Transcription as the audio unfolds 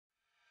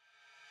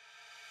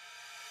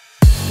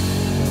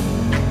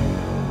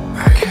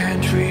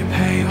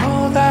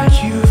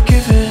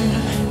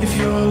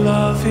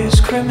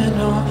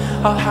criminal.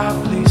 I'll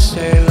happily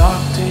stay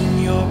locked in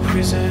your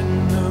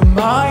prison of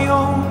my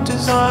own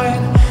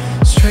design.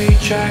 Straight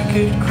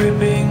jacket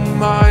gripping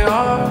my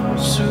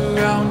arms,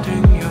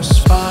 surrounding your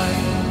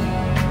spine.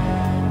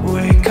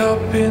 Wake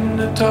up in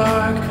the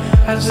dark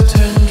as the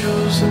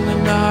tendrils in the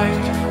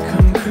night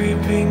come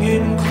creeping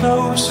in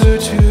closer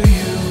to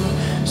you,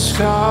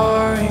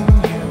 scarring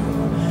you,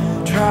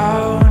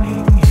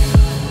 drowning you.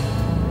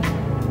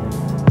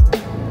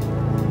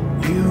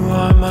 You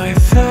are my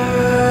therapy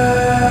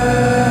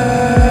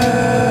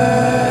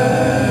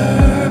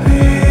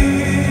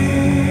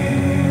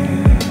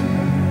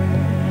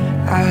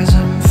as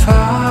I'm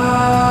fast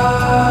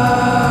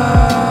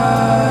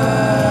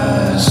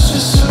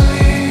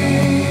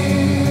asleep.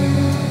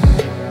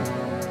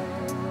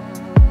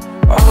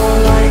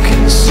 All I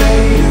can say,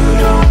 you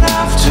don't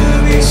have to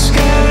be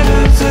scared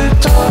of the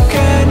dark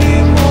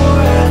anymore,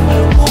 and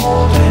I'm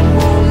holding,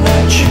 won't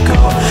let you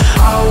go.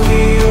 I'll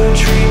be your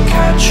dream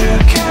catcher,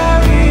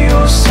 carry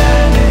your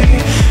sanity,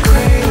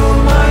 cradle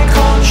my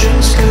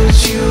conscience, 'cause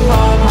you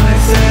are my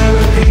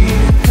therapy.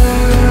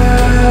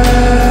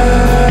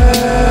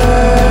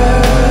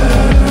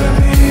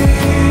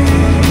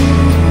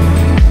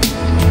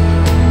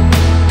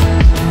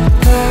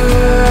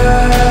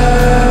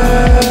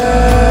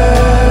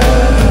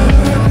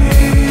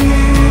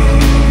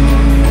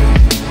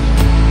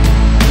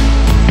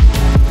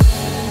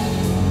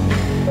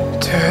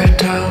 Tear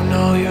down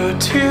all your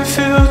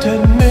tear-filled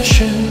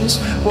admissions,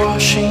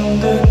 washing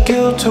the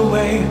guilt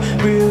away.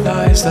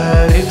 Realize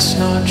that it's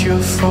not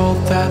your fault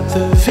that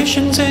the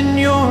visions in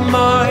your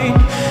mind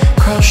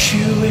crush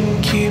you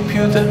and keep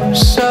you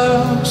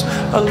themselves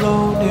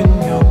alone in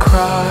your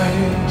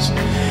cries.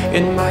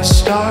 In my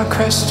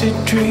star-crested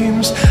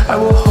dreams, I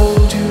will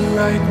hold you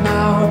right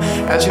now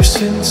as your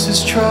senses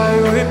try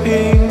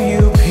ripping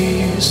you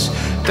piece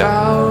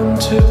down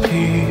to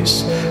piece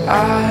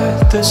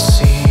at the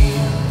seams.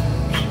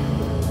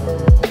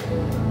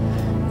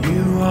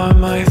 You are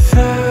my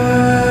therapy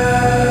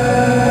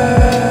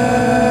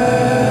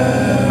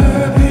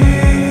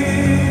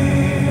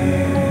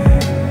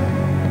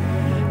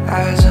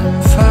as I'm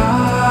fast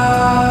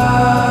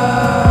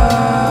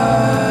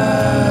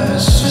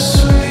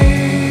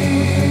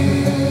asleep.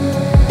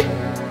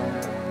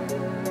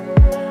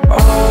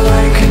 All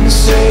I can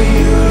say,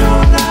 you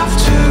don't have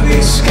to be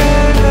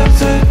scared of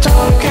the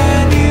dark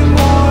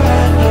anymore,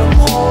 and I'm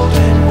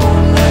holding,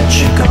 won't let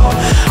you go.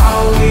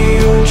 I'll be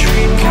your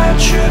dream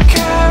catcher,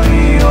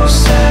 carry your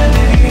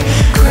sanity,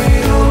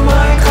 cradle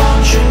my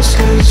conscience,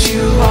 'cause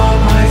you are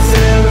my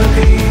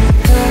therapy.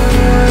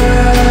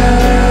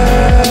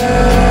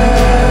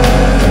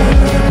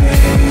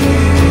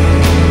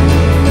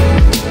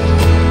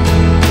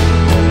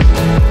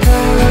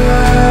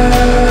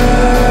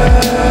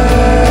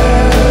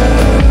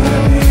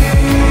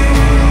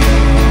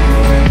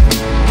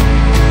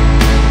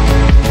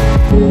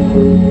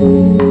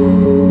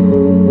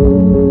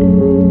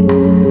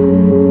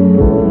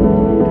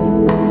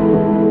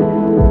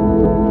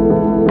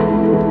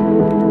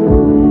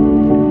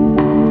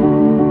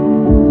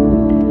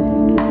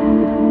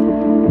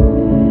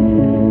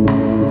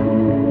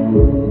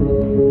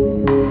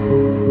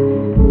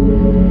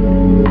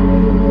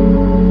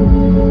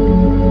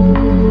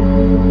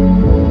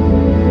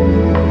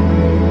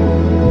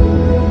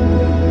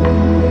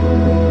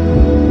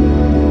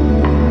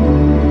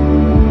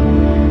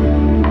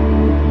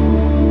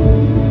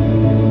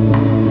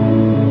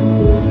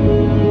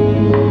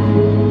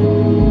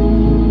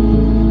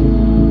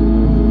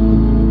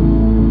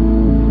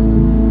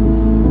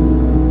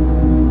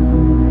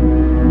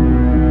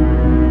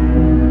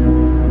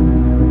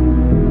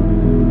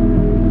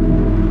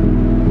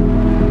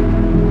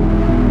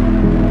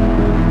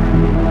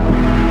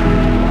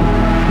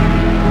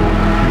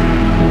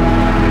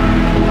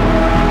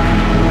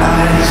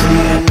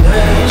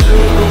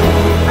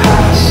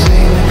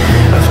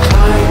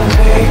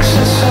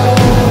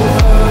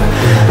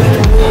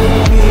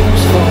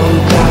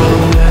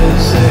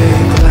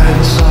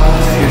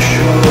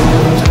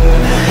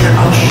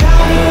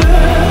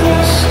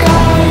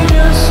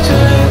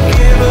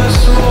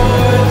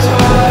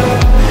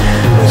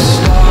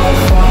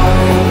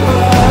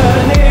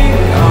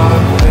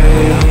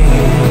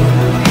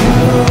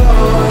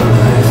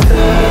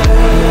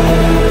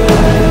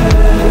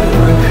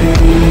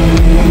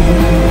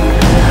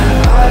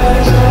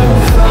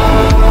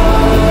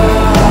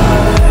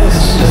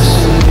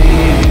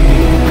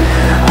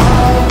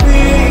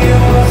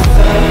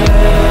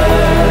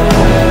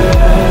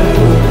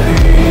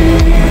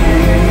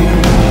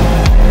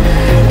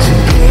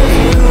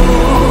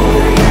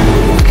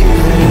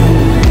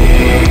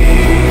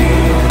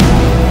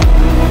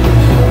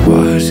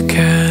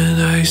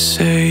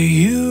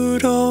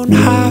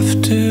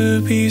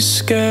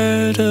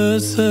 Scared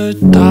of the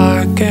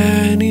dark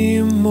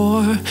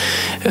anymore,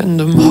 and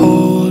I'm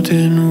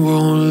holding,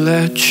 won't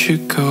let you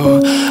go.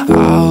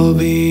 I'll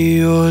be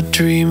your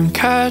dream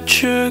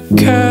catcher,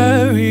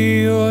 carry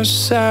your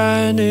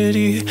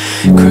sanity,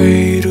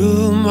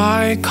 cradle my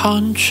my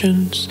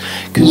conscience,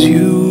 'cause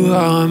you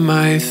are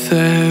my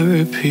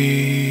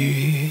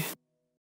therapy.